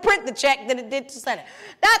costs more to print the check than it did to send it.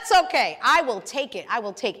 That's okay. I will take it. I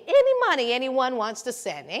will take any money anyone wants to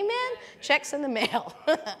send. Amen? Checks in the mail.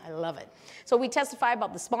 I love it. So we testify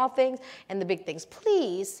about the small things and the big things.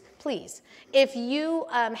 Please, please, if you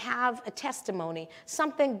have a testimony,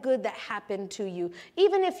 something good that happened to you,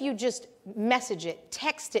 even if you just message it,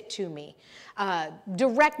 text it to me,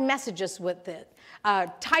 direct message us with it,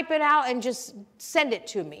 type it out and just send it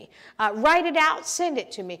to me. Write it out, send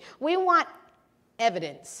it to me. We want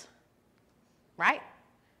evidence, right?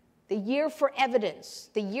 The year for evidence,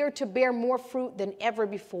 the year to bear more fruit than ever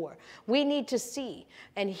before. We need to see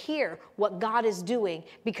and hear what God is doing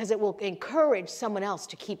because it will encourage someone else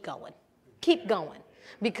to keep going. Keep going.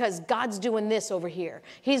 Because God's doing this over here.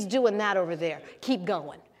 He's doing that over there. Keep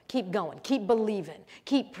going. Keep going. Keep believing.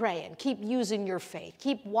 Keep praying. Keep using your faith.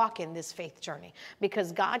 Keep walking this faith journey.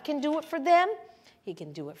 Because God can do it for them. He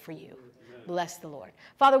can do it for you. Bless the Lord.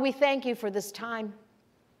 Father, we thank you for this time.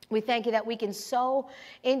 We thank you that we can sow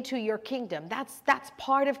into your kingdom. That's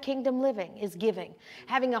part of kingdom living, is giving,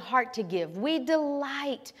 having a heart to give. We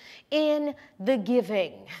delight in the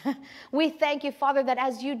giving. We thank you, Father, that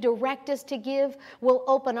as you direct us to give, we'll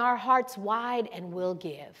open our hearts wide and we'll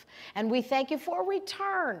give. And we thank you for a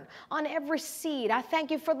return on every seed. I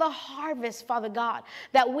thank you for the harvest, Father God,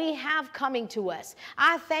 that we have coming to us.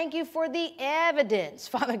 I thank you for the evidence,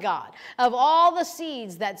 Father God, of all the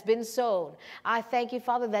seeds that's been sown. I thank you,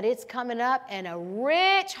 Father, that it's coming up and a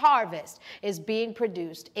rich harvest is being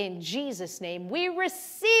produced. In Jesus' name, we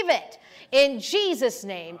receive it. In Jesus'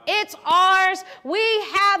 name, it's ours. We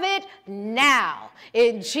have it now.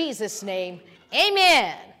 In Jesus' name,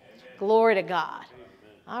 amen. Glory to God.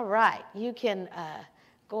 All right, you can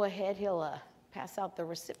go ahead. He'll pass out the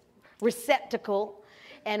receptacle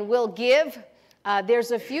and we'll give. There's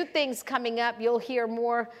a few things coming up. You'll hear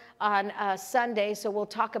more on Sunday, so we'll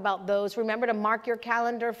talk about those. Remember to mark your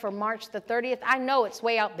calendar for March the 30th. I know it's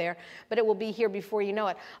way out there, but it will be here before you know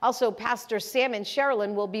it. Also, Pastor Sam and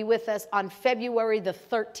Sherilyn will be with us on February the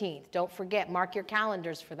 13th. Don't forget, mark your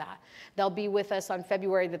calendars for that. They'll be with us on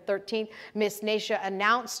February the 13th. Miss Nasha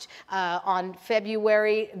announced on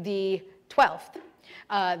February the 12th.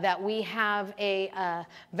 That we have a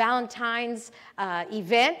Valentine's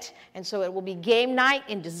event, and so it will be game night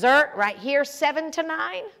and dessert right here, 7 to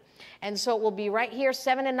 9. And so it will be right here,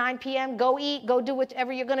 7 to 9 p.m. Go eat, go do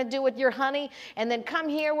whatever you're going to do with your honey, and then come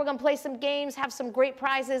here. We're going to play some games, have some great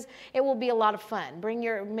prizes. It will be a lot of fun.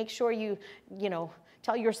 Make sure you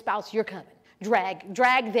tell your spouse you're coming.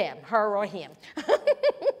 Drag them, her or him.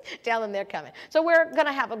 Tell them they're coming. So we're going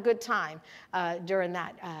to have a good time during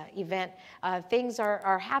that event. Things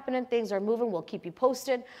are happening. Things are moving. We'll keep you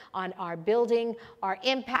posted on our building, our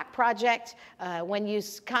impact project. When you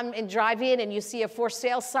come and drive in and you see a for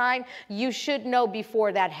sale sign, you should know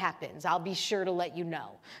before that happens. I'll be sure to let you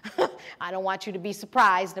know. I don't want you to be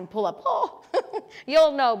surprised and pull up. Oh,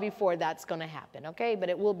 you'll know before that's going to happen, okay? But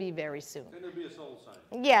it will be very soon. And there'll be a sold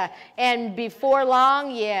sign. Yeah, and before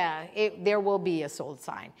long, there will be a sold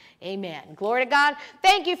sign. Amen. Glory to God.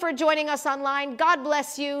 Thank you for joining us online. God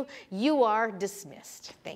bless you. You are dismissed. Thank you.